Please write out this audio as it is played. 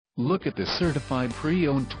Look at this certified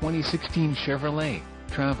pre-owned 2016 Chevrolet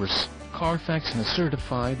Traverse. Carfax has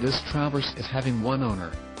certified this Traverse as having one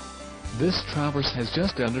owner. This Traverse has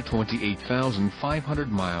just under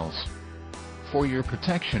 28,500 miles. For your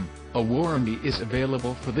protection, a warranty is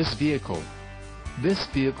available for this vehicle. This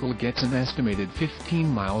vehicle gets an estimated 15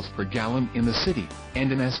 miles per gallon in the city,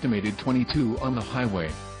 and an estimated 22 on the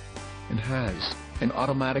highway. And has an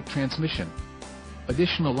automatic transmission.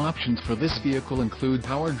 Additional options for this vehicle include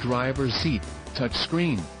power driver's seat,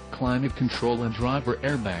 touchscreen, climate control and driver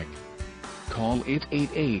airbag. Call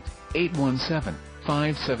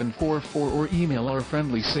 888-817-5744 or email our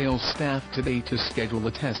friendly sales staff today to schedule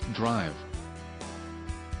a test drive.